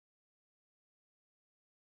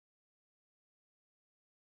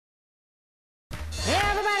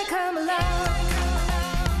Everybody come along.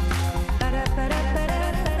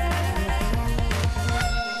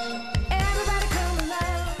 Everybody come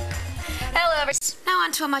along. Hello, everyone. Now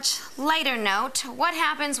on to a much lighter note. What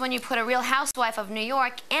happens when you put a Real Housewife of New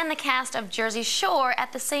York and the cast of Jersey Shore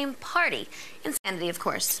at the same party? Insanity, of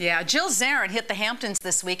course. Yeah, Jill Zarin hit the Hamptons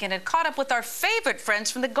this week and had caught up with our favorite friends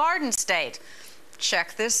from the Garden State.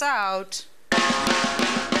 Check this out.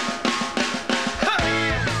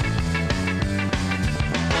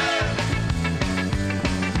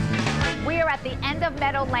 We are at the end of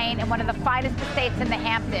Meadow Lane in one of the finest estates in the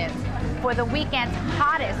Hamptons for the weekend's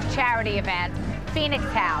hottest charity event, Phoenix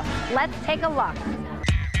House. Let's take a look.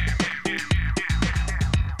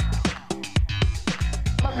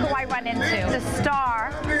 Look who I run into. The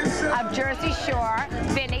star of Jersey Shore,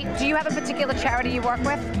 Vinny. Do you have a particular charity you work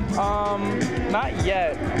with? Not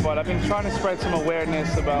yet, but I've been trying to spread some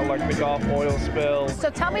awareness about like the Gulf oil spill. So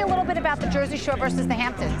tell me a little bit about the Jersey Shore versus the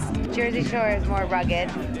Hamptons. Jersey Shore is more rugged.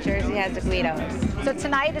 Jersey has the Guidos. So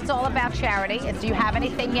tonight it's all about charity. Do you have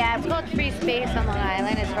anything yet? It's called Free Space on Long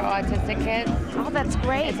Island. It's for autistic kids. Oh, that's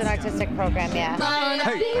great. It's an artistic program, yeah.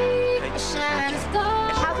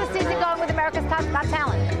 How's the season going with America's Got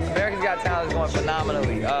Talent? America's Got Talent is going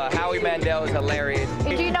phenomenally. Howie Mandel is hilarious.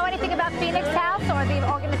 Do you know anything about Phoenix House or the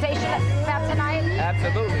organization about tonight?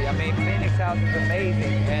 Absolutely. I mean, Phoenix House is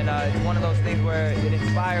amazing, and it's one of those things where it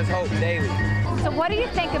inspires hope daily. So what do you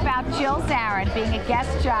think about Jill Zarin being a guest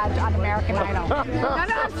judge on American Idol? No,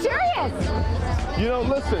 I'm serious. You know,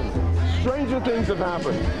 listen, stranger things have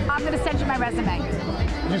happened. I'm going to send you my resume.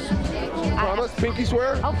 You promise? Pinky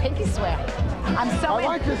swear? Oh, pinky swear. I'm so I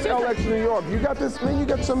like this LIX New York. You got this, man, you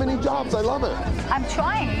got so many jobs. I love it. I'm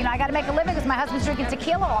trying. You know, I got to make a living because my husband's drinking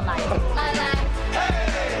tequila all night.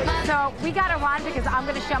 So we got to run because I'm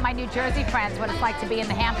going to show my New Jersey friends what it's like to be in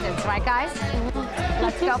the Hamptons. Right, guys?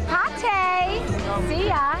 Let's go party. See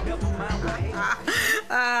ya.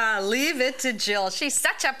 Leave it to Jill. She's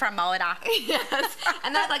such a promoter. Yes,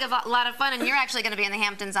 and that's like a lot of fun, and you're actually going to be in the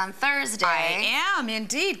Hamptons on Thursday. I am,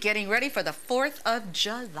 indeed, getting ready for the 4th of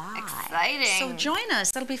July. Exciting. So join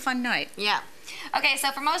us. That'll be a fun night. Yeah. Okay,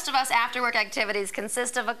 so for most of us, after-work activities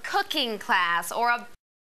consist of a cooking class or a